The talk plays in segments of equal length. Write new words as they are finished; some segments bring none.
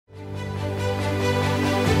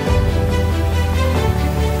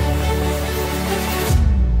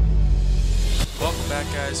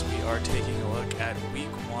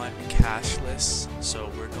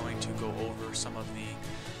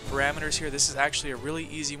parameters here. This is actually a really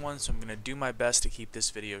easy one, so I'm going to do my best to keep this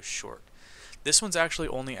video short. This one's actually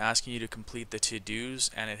only asking you to complete the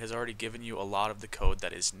to-dos, and it has already given you a lot of the code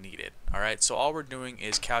that is needed. Alright, so all we're doing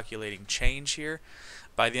is calculating change here.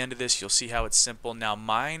 By the end of this, you'll see how it's simple. Now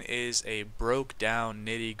mine is a broke down,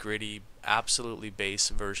 nitty gritty, absolutely base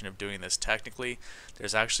version of doing this technically.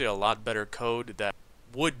 There's actually a lot better code that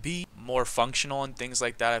would be more functional and things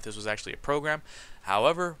like that if this was actually a program.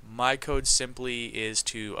 However, my code simply is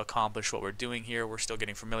to accomplish what we're doing here. We're still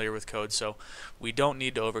getting familiar with code, so we don't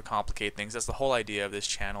need to overcomplicate things. That's the whole idea of this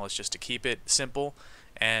channel, is just to keep it simple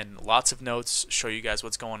and lots of notes, show you guys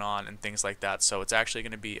what's going on and things like that. So it's actually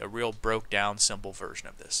going to be a real broke down simple version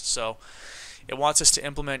of this. So it wants us to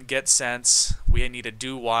implement get sense. We need a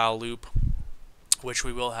do while loop, which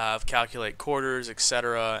we will have calculate quarters,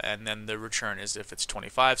 etc., and then the return is if it's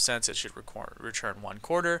 25 cents, it should return 1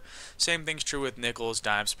 quarter. Same thing's true with nickels,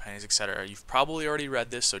 dimes, pennies, etc. You've probably already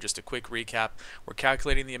read this, so just a quick recap. We're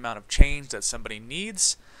calculating the amount of change that somebody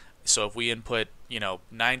needs. So if we input,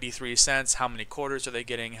 93 cents, how many quarters are they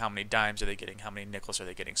getting, how many dimes are they getting, how many nickels are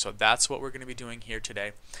they getting? So that's what we're going to be doing here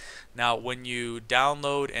today. Now when you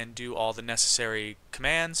download and do all the necessary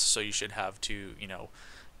commands, so you should have to,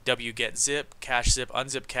 wget zip, cache zip,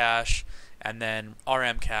 unzip cache, and then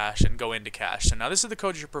rm cache and go into cache. So now this is the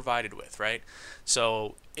code you're provided with, right?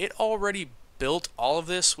 So it already built all of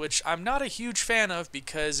this, which I'm not a huge fan of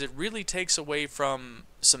because it really takes away from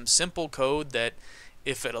some simple code that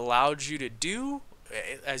if it allowed you to do,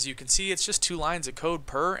 as you can see, it's just 2 lines of code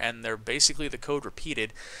per, and they're basically the code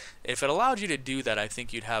repeated. If it allowed you to do that, I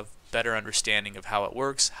think you'd have better understanding of how it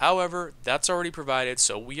works. However, that's already provided,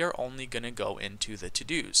 so we are only going to go into the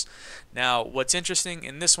to-dos. Now, what's interesting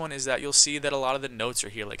in this one is that you'll see that a lot of the notes are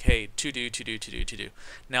here, like, hey, to do, to do, to do, to do.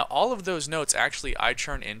 Now, all of those notes actually I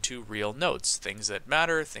turn into real notes, things that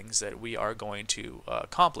matter, things that we are going to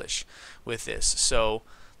accomplish with this. So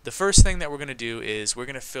the first thing that we're going to do is we're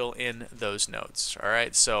going to fill in those notes.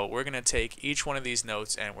 Alright, so we're going to take each one of these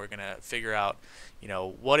notes and we're going to figure out,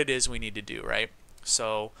 what it is we need to do, right?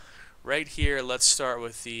 So right here, let's start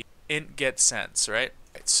with the int get sense, right?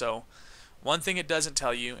 So one thing it doesn't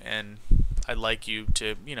tell you, and I'd like you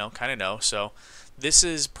to, kind of know, so this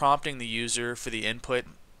is prompting the user for the input,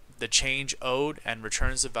 the change owed, and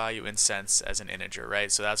returns the value in cents as an integer,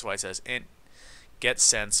 right? So that's why it says int get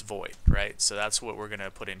sense void, right? So that's what we're going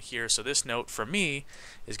to put in here. So this note for me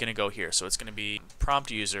is going to go here. So it's going to be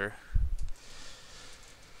prompt user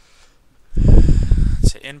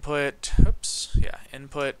to input,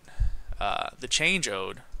 input the change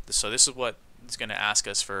owed. So this is what it's going to ask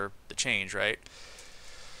us for the change, right?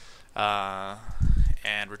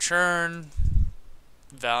 And return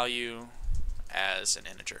value as an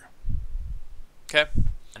integer. Okay.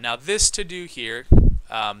 Now this to do here,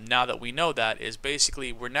 now that we know that, is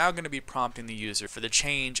basically we're now going to be prompting the user for the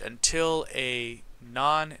change until a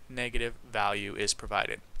non-negative value is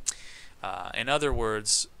provided. In other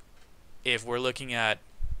words, if we're looking at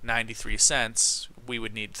 93 cents, we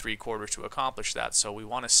would need 3 quarters to accomplish that. So we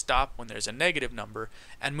want to stop when there's a negative number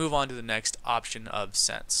and move on to the next option of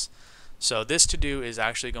cents. So this to do is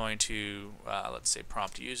actually going to, let's say,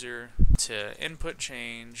 prompt user to input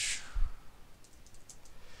change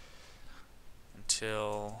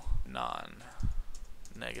until non-negative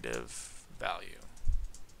value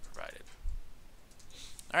provided.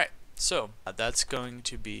 Alright, so that's going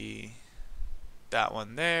to be that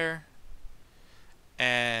one there.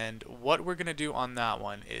 And what we're going to do on that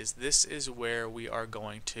one is this is where we are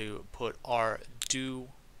going to put our do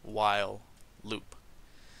while loop.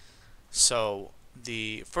 So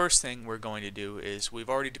the first thing we're going to do is we've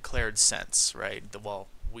already declared cents, right? Well,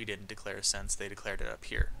 we didn't declare cents, they declared it up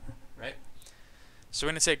here, right? So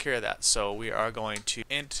we're going to take care of that. So we are going to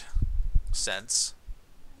int cents,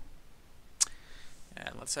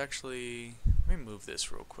 and let me move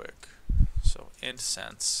this real quick. So int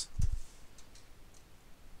cents,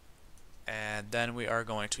 and then we are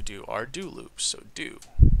going to do our do loop. So do,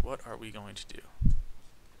 what are we going to do?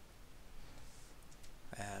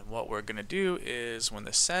 And what we're going to do is when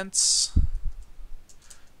the cents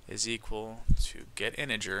is equal to get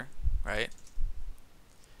integer, right?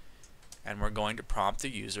 And we're going to prompt the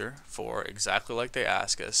user for exactly like they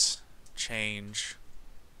ask us, change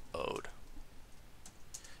owed.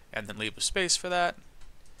 And then leave a space for that.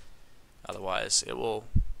 Otherwise, it will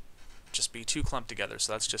just be too clumped together.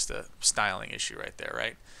 So that's just a styling issue right there,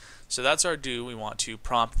 right? So that's our do. We want to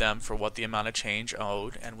prompt them for what the amount of change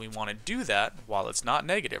owed, and we want to do that while it's not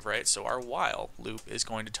negative, right? So our while loop is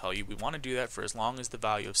going to tell you we want to do that for as long as the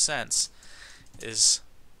value of cents is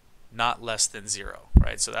not less than 0,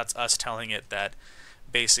 right? So that's us telling it that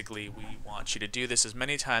basically we want you to do this as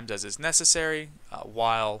many times as is necessary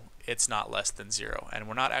while it's not less than 0. And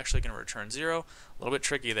we're not actually going to return 0. A little bit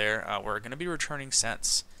tricky there. We're going to be returning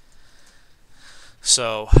cents.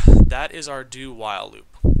 So that is our do while loop.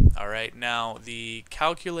 Alright, now the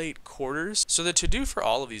calculate quarters. So the to do for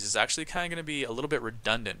all of these is actually kind of going to be a little bit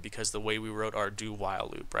redundant because the way we wrote our do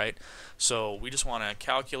while loop, right? So we just want to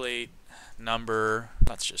calculate number,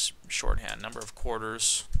 that's just shorthand, number of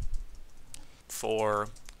quarters for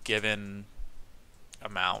given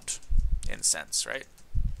amount in cents, right?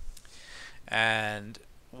 And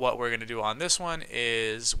what we're going to do on this one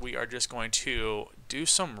is we are just going to do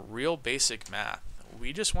some real basic math.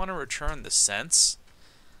 We just want to return the cents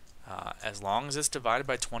as long as it's divided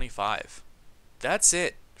by 25. That's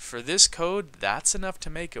it. For this code, that's enough to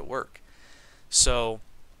make it work. So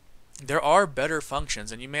there are better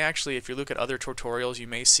functions, and you may actually, if you look at other tutorials, you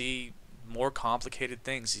may see more complicated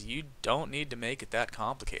things. You don't need to make it that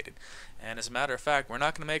complicated. And as a matter of fact, we're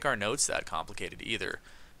not going to make our notes that complicated either,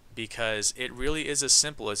 because it really is as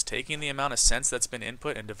simple as taking the amount of cents that's been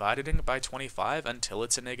input and dividing it by 25 until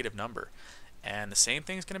it's a negative number. And the same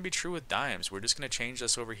thing is going to be true with dimes. We're just going to change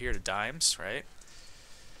this over here to dimes, right?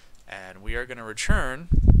 And we are going to return,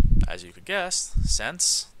 as you could guess,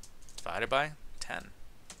 cents divided by 10.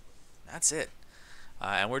 That's it.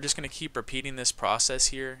 And we're just going to keep repeating this process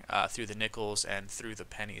here through the nickels and through the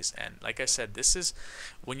pennies. And like I said, this is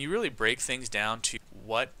when you really break things down to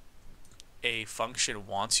what a function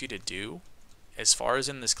wants you to do. As far as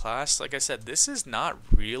in this class, like I said, this is not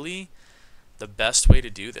really the best way to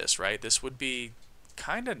do this, right? This would be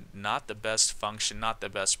kind of not the best function, not the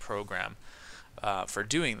best program for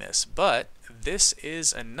doing this, but this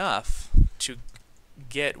is enough to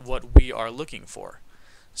get what we are looking for.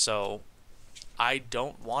 So I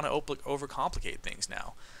don't want to overcomplicate things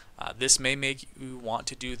now. This may make you want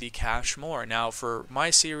to do the cash more. Now for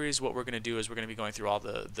my series, what we're going to do is we're going to be going through all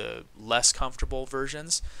the less comfortable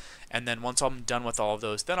versions, and then once I'm done with all of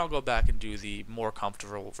those, then I'll go back and do the more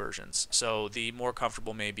comfortable versions. So the more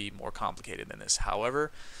comfortable may be more complicated than this. However,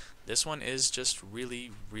 this one is just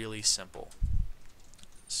really, really simple.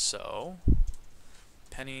 So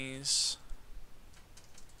pennies,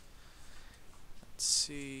 let's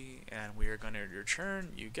see, and we are going to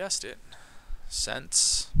return, you guessed it,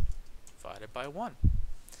 cents divided by 1.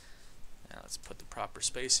 Now let's put the proper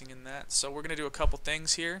spacing in that. So we're going to do a couple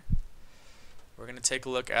things here. We're going to take a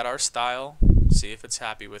look at our style, see if it's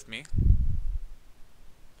happy with me.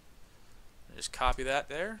 Just copy that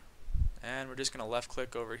there, and we're just going to left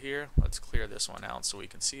click over here. Let's clear this one out so we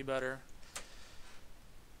can see better.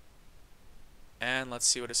 And let's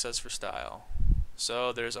see what it says for style.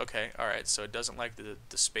 So there's, okay, alright, so it doesn't like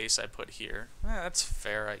the space I put here. That's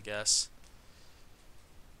fair, I guess.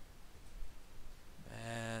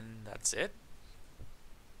 And that's it.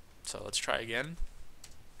 So let's try again.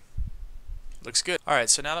 Looks good.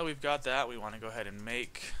 Alright, so now that we've got that, we want to go ahead and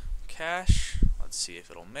make cash. Let's see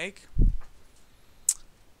if it'll make.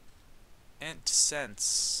 Int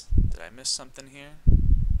cents. Did I miss something here?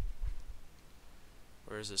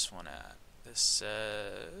 Where is this one at? This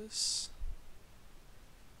says,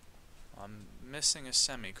 I'm missing a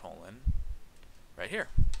semicolon right here.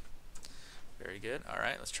 Very good.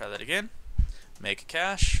 Alright, let's try that again. Make a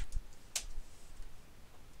cash.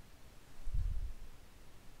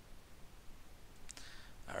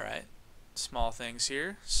 Alright, small things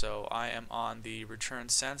here. So I am on the return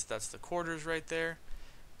cents. That's the quarters right there.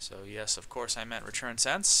 So yes, of course I meant return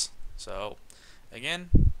cents. So again,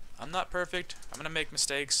 I'm not perfect. I'm going to make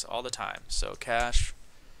mistakes all the time. So cash.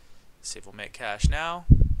 Let's see if we'll make cash now.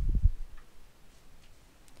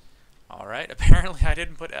 Alright, apparently I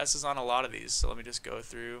didn't put S's on a lot of these. So let me just go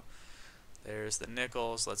through. There's the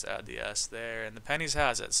nickels. Let's add the S there. And the pennies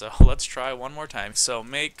has it. So let's try one more time. So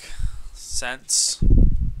make cents.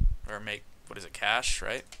 Or make, what is it, cash,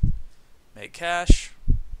 right? Make cash.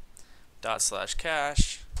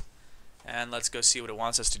 /cash. And let's go see what it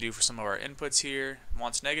wants us to do for some of our inputs here. It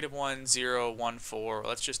wants -1, 0, 1, 4.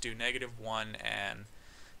 Let's just do -1 and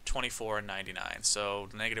 24 and 99. So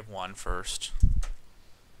 -1 first.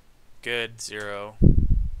 Good, 0.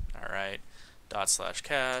 Alright.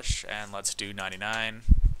 /cash. And let's do 99.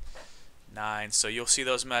 9. So you'll see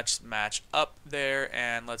those match up there.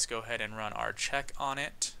 And let's go ahead and run our check on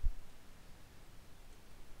it.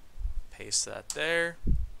 Paste that there.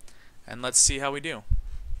 And let's see how we do.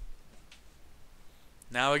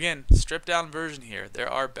 Now again, stripped down version here. There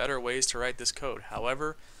are better ways to write this code.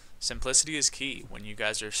 However, simplicity is key when you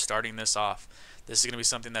guys are starting this off. This is going to be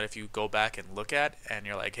something that if you go back and look at and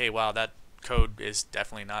you're like, hey, wow, that code is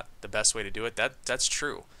definitely not the best way to do it. That's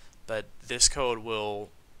true. But this code will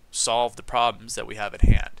solve the problems that we have at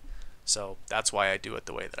hand. So that's why I do it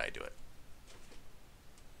the way that I do it.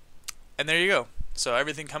 And there you go. So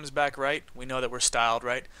everything comes back right. We know that we're styled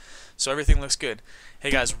right. So everything looks good. Hey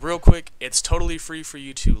guys, real quick, it's totally free for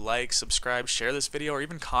you to like, subscribe, share this video, or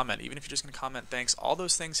even comment. Even if you're just going to comment, thanks. All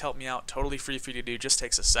those things help me out. Totally free for you to do. Just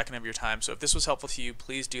takes a second of your time. So if this was helpful to you,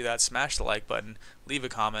 please do that. Smash the like button. Leave a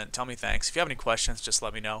comment. Tell me thanks. If you have any questions, just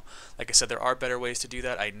let me know. Like I said, there are better ways to do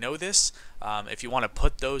that. I know this. If you want to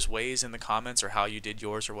put those ways in the comments or how you did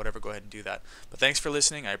yours or whatever, go ahead and do that. But thanks for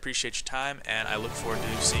listening. I appreciate your time, and I look forward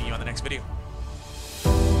to seeing you on the next video.